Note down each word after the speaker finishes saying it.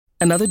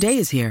Another day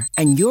is here,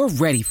 and you're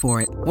ready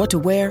for it. What to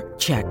wear?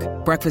 Check.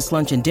 Breakfast,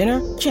 lunch, and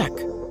dinner? Check.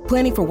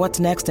 Planning for what's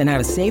next and how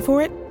to save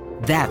for it?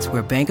 That's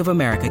where Bank of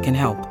America can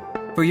help.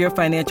 For your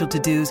financial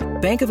to-dos,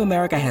 Bank of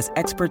America has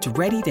experts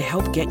ready to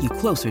help get you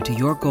closer to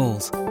your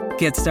goals.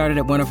 Get started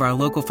at one of our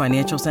local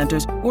financial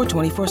centers or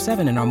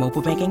 24/7 in our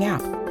mobile banking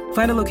app.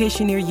 Find a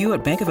location near you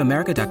at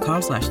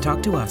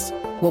bankofamerica.com/talktous.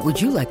 What would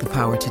you like the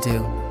power to do?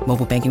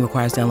 Mobile banking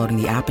requires downloading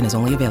the app and is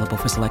only available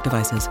for select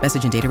devices.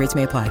 Message and data rates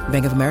may apply.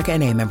 Bank of America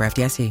N.A., member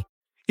FDIC.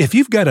 If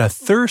you've got a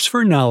thirst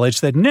for knowledge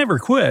that never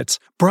quits,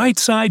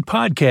 Brightside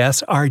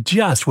Podcasts are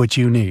just what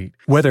you need.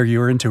 Whether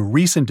you're into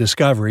recent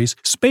discoveries,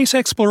 space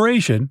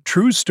exploration,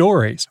 true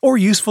stories, or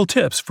useful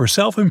tips for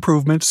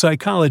self-improvement,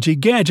 psychology,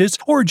 gadgets,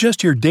 or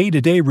just your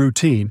day-to-day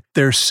routine,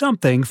 there's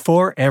something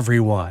for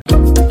everyone.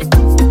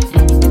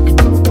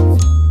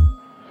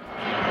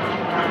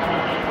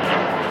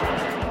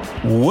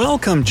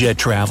 Welcome, Jet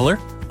Traveler!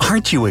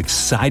 Aren't you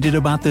excited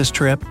about this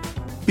trip?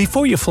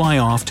 Before you fly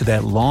off to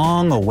that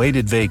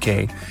long-awaited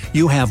vacay,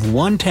 you have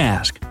one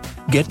task: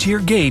 get to your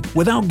gate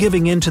without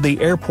giving in to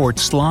the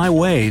airport's sly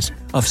ways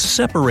of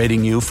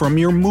separating you from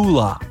your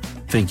moolah.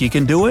 Think you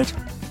can do it?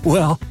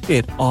 Well,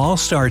 it all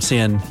starts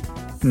in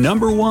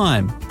Number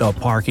 1. The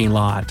parking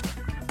lot.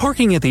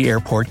 Parking at the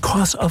airport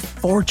costs a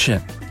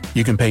fortune.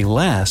 You can pay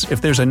less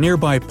if there's a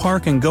nearby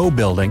park-and-go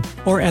building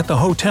or at the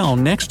hotel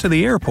next to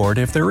the airport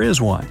if there is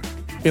one.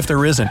 If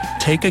there isn't,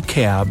 take a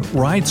cab,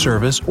 ride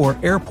service, or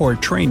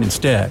airport train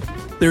instead.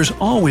 There's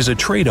always a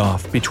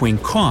trade-off between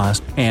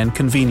cost and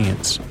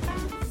convenience.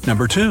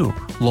 Number 2.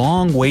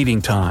 Long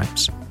waiting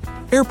times.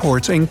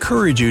 Airports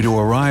encourage you to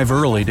arrive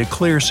early to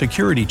clear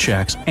security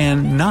checks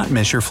and not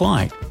miss your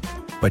flight.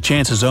 But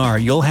chances are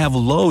you'll have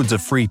loads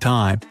of free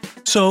time,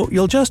 so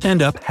you'll just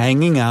end up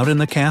hanging out in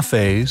the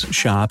cafes,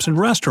 shops, and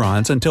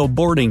restaurants until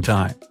boarding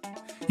time.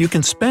 You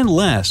can spend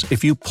less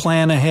if you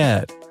plan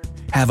ahead.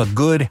 Have a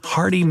good,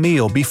 hearty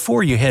meal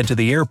before you head to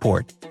the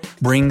airport.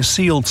 Bring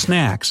sealed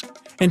snacks,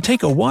 and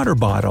take a water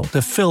bottle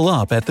to fill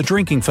up at the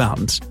drinking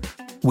fountains.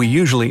 We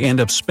usually end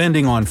up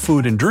spending on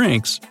food and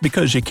drinks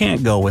because you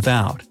can't go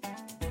without.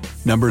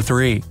 Number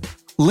 3.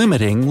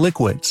 Limiting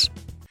liquids.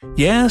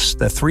 Yes,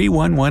 the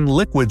 3-1-1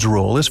 liquids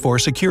rule is for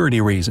security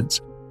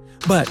reasons.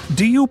 But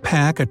do you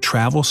pack a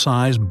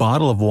travel-sized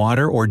bottle of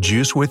water or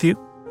juice with you?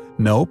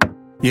 Nope.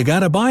 You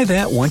gotta buy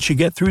that once you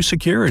get through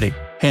security.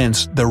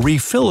 Hence, the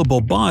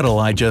refillable bottle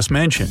I just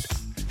mentioned.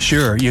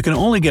 Sure, you can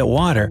only get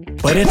water,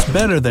 but it's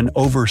better than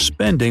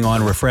overspending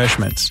on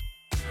refreshments.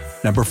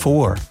 Number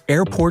 4.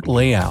 Airport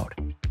layout.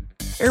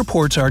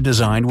 Airports are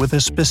designed with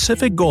a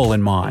specific goal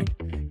in mind: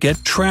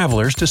 get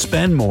travelers to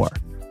spend more.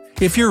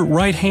 If you're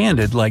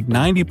right-handed like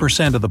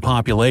 90% of the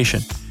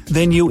population,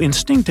 then you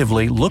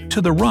instinctively look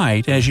to the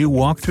right as you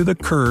walk through the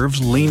curves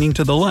leaning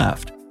to the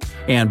left.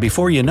 And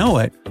before you know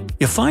it,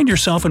 you find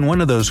yourself in one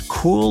of those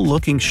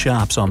cool-looking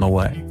shops on the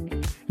way.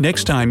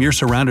 Next time you're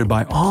surrounded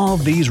by all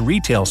these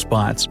retail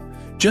spots,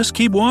 just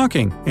keep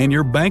walking and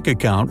your bank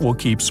account will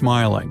keep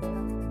smiling.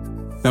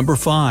 Number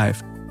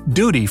 5.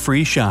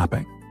 Duty-free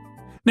shopping.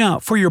 Now,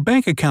 for your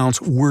bank account's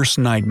worst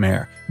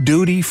nightmare,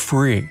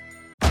 duty-free.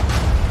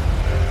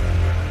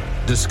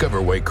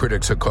 Discover why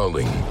critics are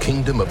calling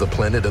Kingdom of the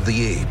Planet of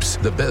the Apes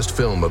the best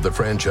film of the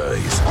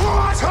franchise.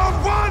 What a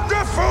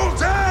wonderful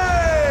day!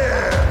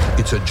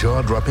 It's a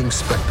jaw-dropping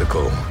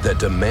spectacle that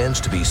demands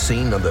to be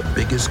seen on the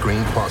biggest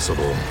screen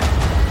possible.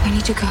 We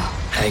need to go.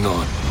 Hang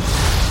on.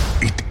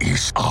 It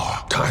is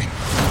our time.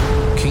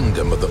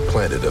 Kingdom of the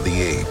Planet of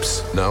the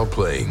Apes. Now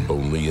playing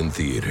only in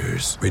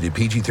theaters. Rated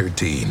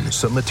PG-13.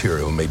 Some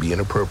material may be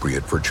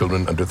inappropriate for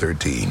children under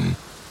 13.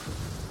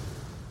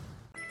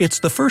 It's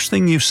the first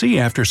thing you see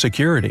after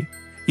security.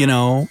 You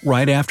know,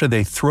 right after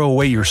they throw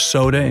away your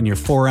soda and your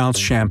 4-ounce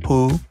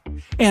shampoo.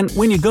 And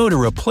when you go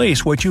to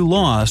replace what you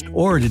lost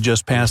or to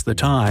just pass the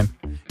time,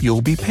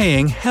 you'll be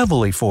paying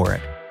heavily for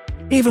it.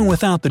 Even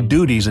without the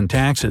duties and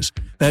taxes,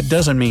 that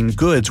doesn't mean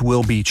goods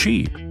will be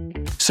cheap.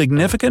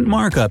 Significant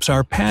markups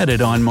are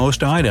padded on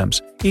most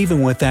items,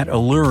 even with that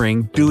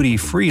alluring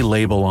duty-free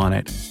label on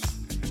it.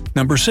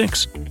 Number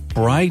 6.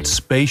 Bright,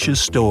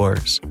 spacious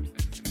stores.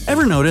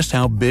 Ever noticed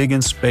how big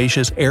and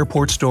spacious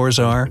airport stores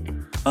are?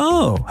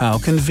 Oh, how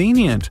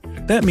convenient.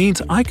 That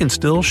means I can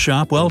still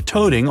shop while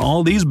toting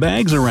all these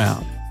bags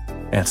around.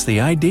 That's the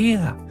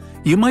idea.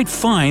 You might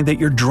find that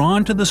you're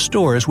drawn to the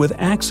stores with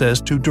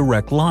access to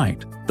direct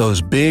light.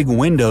 Those big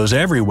windows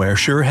everywhere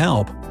sure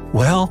help.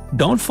 Well,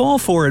 don't fall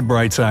for it,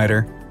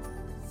 Brightsider.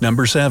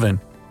 Number 7.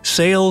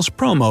 Sales,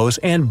 promos,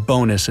 and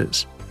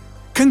bonuses.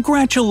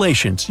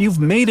 Congratulations, you've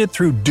made it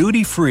through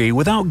duty-free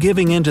without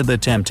giving in to the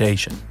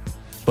temptation.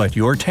 But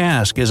your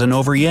task isn't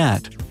over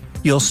yet.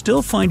 You'll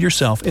still find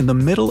yourself in the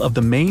middle of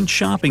the main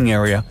shopping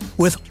area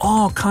with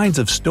all kinds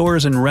of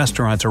stores and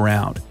restaurants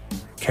around.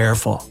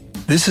 Careful.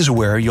 This is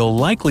where you'll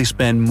likely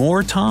spend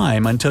more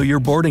time until your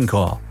boarding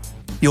call.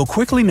 You'll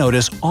quickly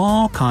notice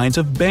all kinds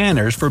of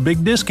banners for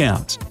big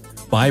discounts.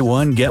 Buy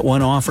one, get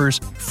one offers,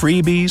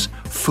 freebies,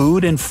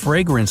 food and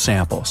fragrance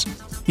samples.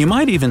 You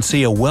might even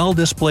see a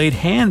well-displayed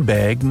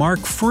handbag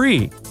marked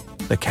free.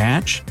 The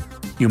catch?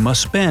 you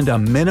must spend a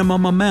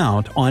minimum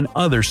amount on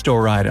other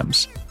store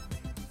items.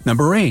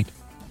 Number 8.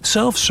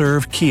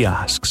 Self-serve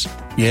kiosks.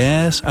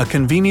 Yes, a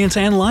convenience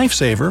and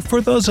lifesaver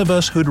for those of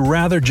us who'd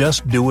rather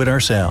just do it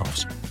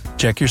ourselves.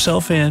 Check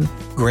yourself in,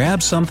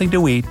 grab something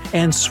to eat,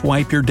 and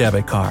swipe your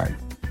debit card.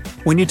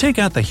 When you take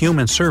out the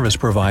human service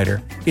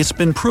provider, it's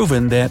been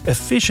proven that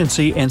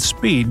efficiency and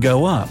speed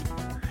go up.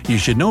 You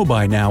should know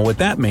by now what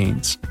that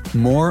means.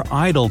 More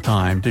idle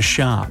time to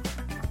shop.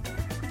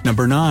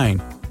 Number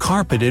 9.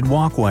 Carpeted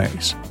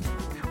walkways.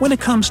 When it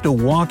comes to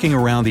walking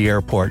around the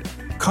airport,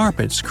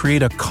 carpets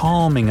create a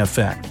calming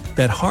effect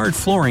that hard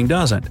flooring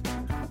doesn't.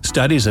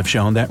 Studies have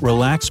shown that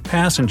relaxed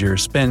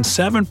passengers spend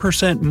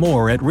 7%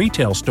 more at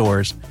retail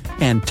stores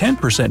and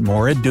 10%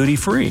 more at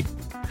duty-free.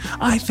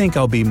 I think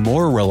I'll be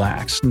more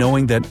relaxed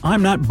knowing that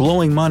I'm not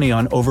blowing money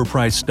on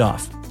overpriced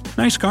stuff.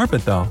 Nice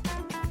carpet though.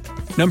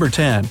 Number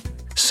 10.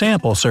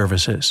 Sample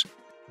services.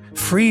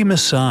 Free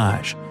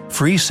massage,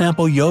 free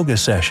sample yoga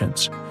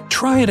sessions.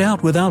 Try it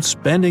out without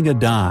spending a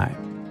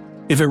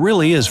dime. If it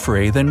really is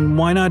free, then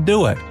why not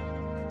do it?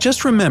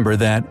 Just remember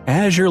that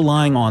as you're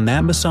lying on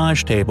that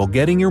massage table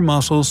getting your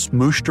muscles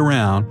smooshed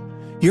around,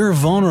 you're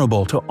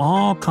vulnerable to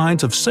all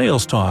kinds of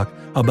sales talk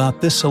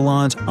about this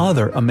salon's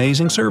other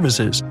amazing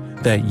services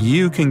that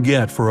you can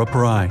get for a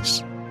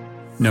price.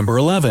 Number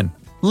 11.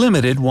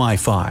 Limited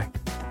Wi-Fi.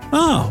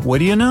 Oh, what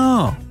do you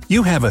know?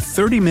 You have a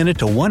 30-minute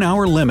to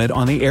 1-hour limit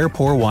on the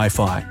airport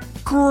Wi-Fi.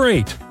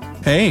 Great!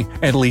 Hey,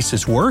 at least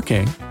it's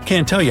working.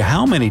 Can't tell you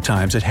how many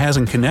times it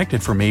hasn't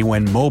connected for me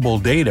when mobile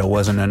data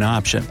wasn't an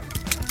option.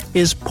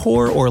 Is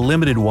poor or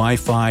limited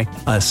Wi-Fi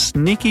a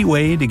sneaky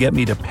way to get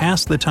me to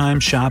pass the time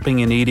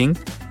shopping and eating?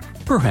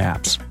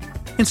 Perhaps.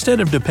 Instead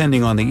of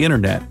depending on the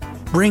internet,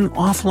 bring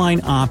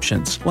offline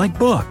options like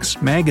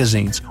books,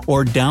 magazines,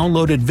 or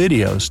downloaded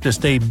videos to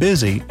stay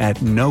busy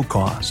at no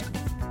cost.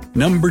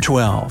 Number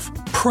 12.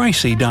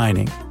 Pricey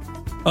dining.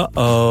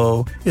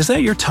 Uh-oh, is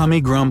that your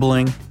tummy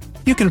grumbling?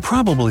 You can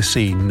probably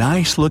see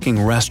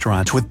nice-looking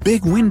restaurants with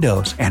big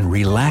windows and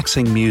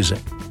relaxing music.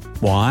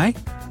 Why?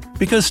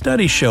 Because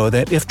studies show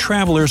that if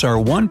travelers are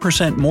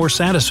 1% more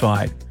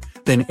satisfied,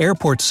 then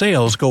airport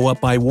sales go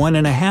up by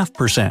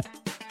 1.5%.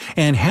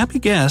 And happy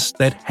guests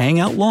that hang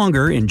out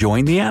longer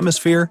enjoying the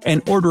atmosphere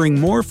and ordering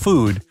more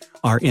food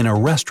are in a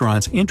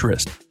restaurant's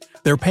interest.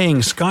 They're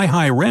paying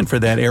sky-high rent for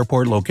that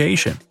airport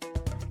location.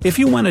 If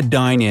you want to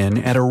dine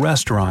in at a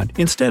restaurant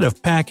instead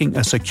of packing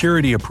a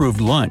security-approved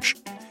lunch,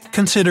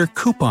 consider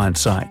coupon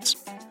sites.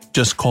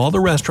 Just call the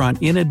restaurant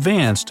in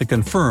advance to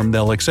confirm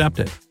they'll accept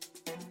it.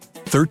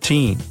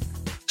 13.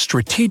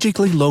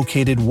 Strategically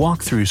located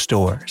walk-through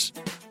stores.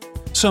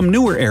 Some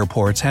newer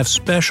airports have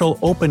special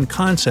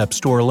open-concept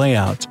store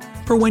layouts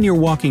for when you're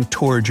walking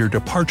towards your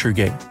departure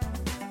gate.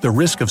 The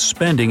risk of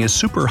spending is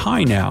super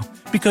high now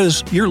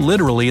because you're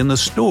literally in the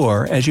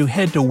store as you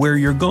head to where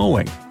you're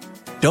going.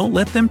 Don't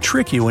let them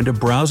trick you into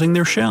browsing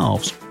their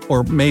shelves,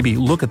 or maybe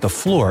look at the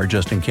floor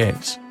just in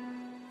case.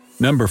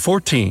 Number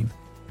 14.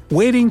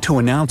 Waiting to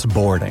announce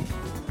boarding.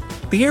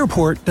 The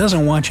airport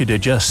doesn't want you to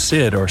just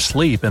sit or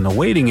sleep in the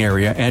waiting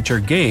area at your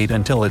gate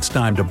until it's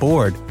time to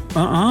board.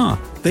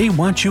 They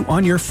want you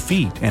on your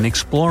feet and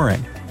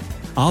exploring.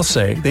 I'll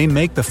say they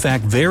make the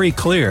fact very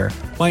clear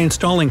by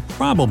installing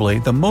probably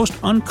the most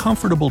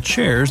uncomfortable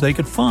chairs they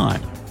could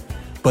find.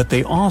 But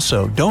they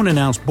also don't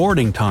announce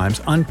boarding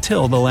times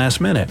until the last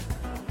minute.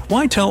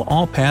 Why tell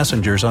all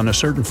passengers on a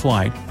certain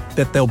flight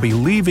that they'll be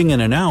leaving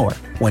in an hour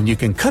when you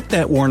can cut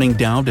that warning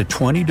down to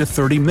 20 to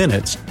 30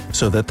 minutes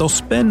so that they'll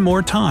spend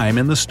more time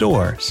in the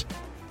stores?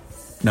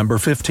 Number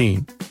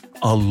 15.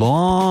 A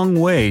long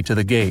way to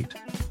the gate.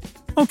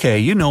 Okay,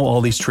 you know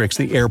all these tricks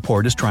the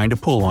airport is trying to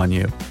pull on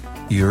you.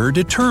 You're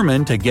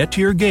determined to get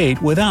to your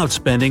gate without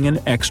spending an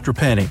extra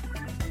penny.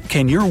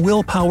 Can your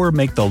willpower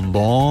make the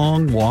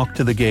long walk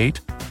to the gate?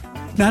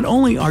 Not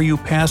only are you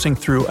passing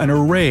through an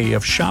array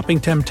of shopping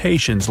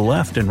temptations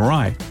left and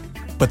right,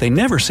 but they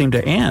never seem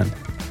to end.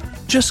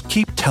 Just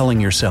keep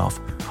telling yourself,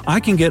 I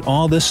can get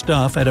all this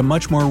stuff at a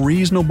much more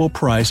reasonable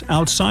price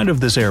outside of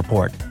this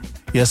airport.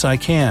 Yes, I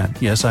can.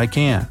 Yes, I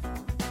can.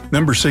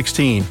 Number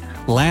 16.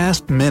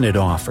 Last-minute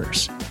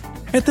offers.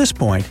 At this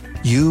point,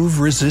 you've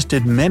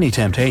resisted many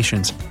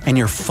temptations, and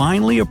you're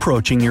finally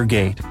approaching your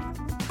gate.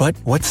 But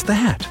what's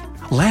that?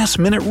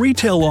 Last-minute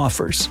retail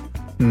offers.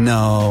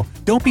 No,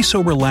 don't be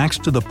so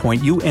relaxed to the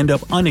point you end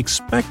up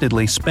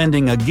unexpectedly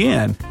spending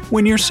again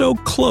when you're so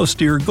close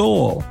to your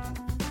goal.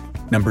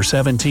 Number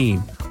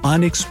 17.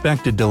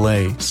 Unexpected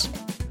delays.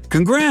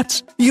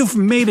 Congrats! You've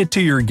made it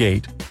to your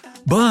gate.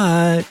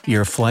 But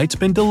your flight's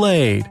been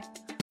delayed.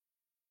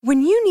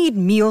 When you need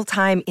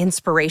mealtime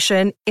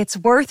inspiration, it's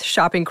worth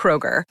shopping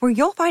Kroger, where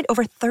you'll find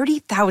over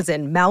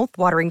 30,000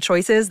 mouth-watering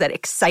choices that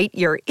excite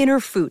your inner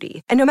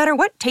foodie. And no matter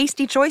what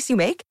tasty choice you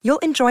make, you'll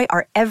enjoy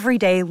our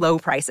everyday low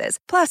prices,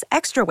 plus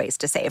extra ways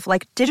to save,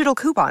 like digital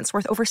coupons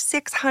worth over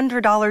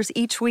 $600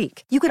 each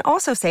week. You can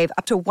also save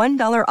up to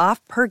 $1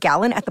 off per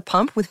gallon at the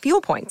pump with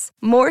fuel points.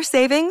 More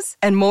savings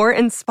and more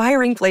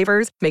inspiring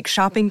flavors make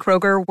shopping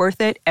Kroger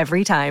worth it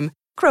every time.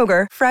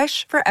 Kroger,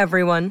 fresh for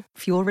everyone.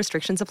 Fuel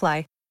restrictions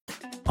apply.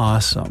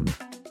 awesome.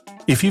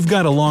 If you've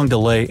got a long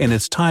delay and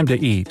it's time to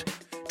eat,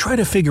 try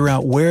to figure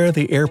out where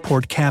the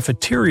airport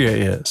cafeteria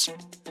is.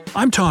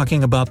 I'm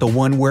talking about the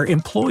one where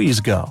employees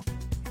go.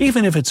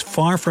 Even if it's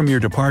far from your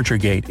departure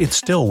gate, it's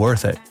still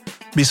worth it.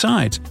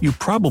 Besides, you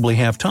probably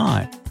have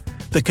time.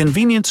 The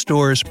convenience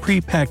store's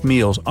pre-packed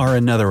meals are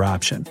another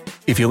option.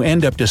 If you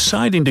end up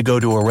deciding to go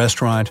to a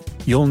restaurant,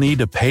 you'll need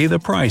to pay the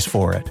price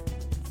for it.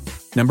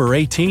 Number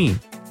 18.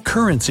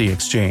 Currency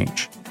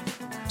exchange.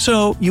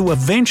 So, you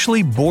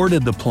eventually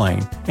boarded the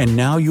plane, and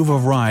now you've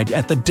arrived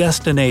at the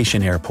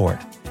destination airport.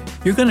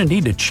 You're going to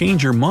need to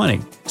change your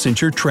money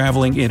since you're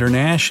traveling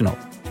international.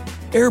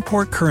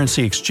 Airport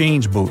currency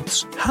exchange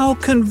booths. How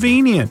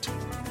convenient!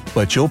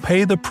 But you'll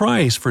pay the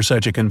price for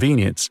such a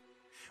convenience.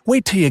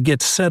 Wait till you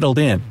get settled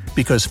in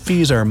because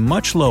fees are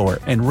much lower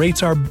and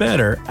rates are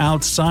better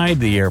outside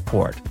the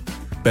airport.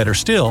 Better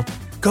still,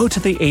 go to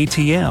the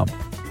ATM.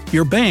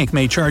 Your bank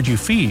may charge you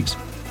fees,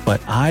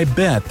 but I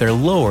bet they're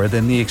lower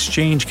than the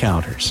exchange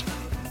counters.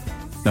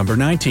 Number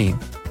 19.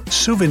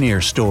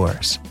 Souvenir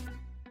stores.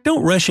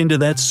 Don't rush into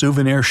that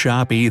souvenir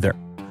shop either.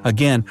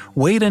 Again,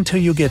 wait until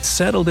you get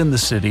settled in the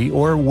city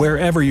or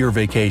wherever you're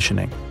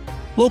vacationing.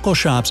 Local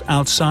shops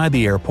outside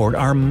the airport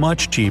are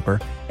much cheaper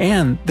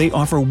and they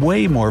offer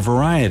way more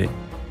variety.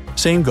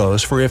 Same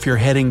goes for if you're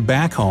heading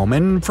back home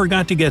and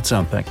forgot to get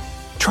something.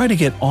 Try to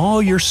get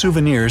all your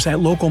souvenirs at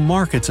local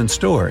markets and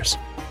stores.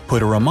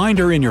 Put a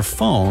reminder in your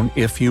phone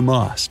if you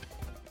must.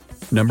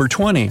 Number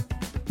 20.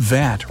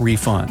 VAT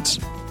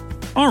refunds.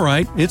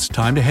 Alright, it's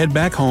time to head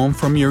back home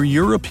from your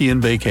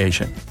European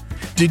vacation.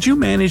 Did you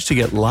manage to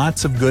get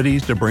lots of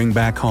goodies to bring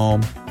back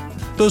home?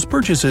 Those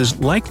purchases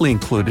likely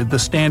included the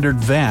standard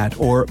VAT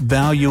or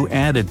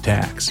value-added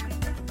tax.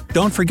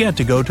 Don't forget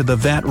to go to the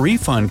VAT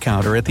refund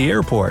counter at the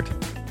airport.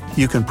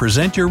 You can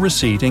present your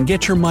receipt and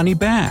get your money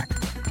back.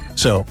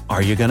 So,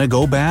 are you going to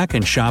go back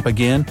and shop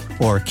again,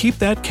 or keep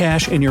that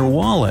cash in your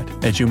wallet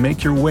as you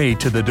make your way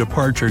to the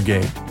departure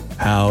gate?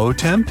 How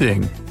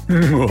tempting!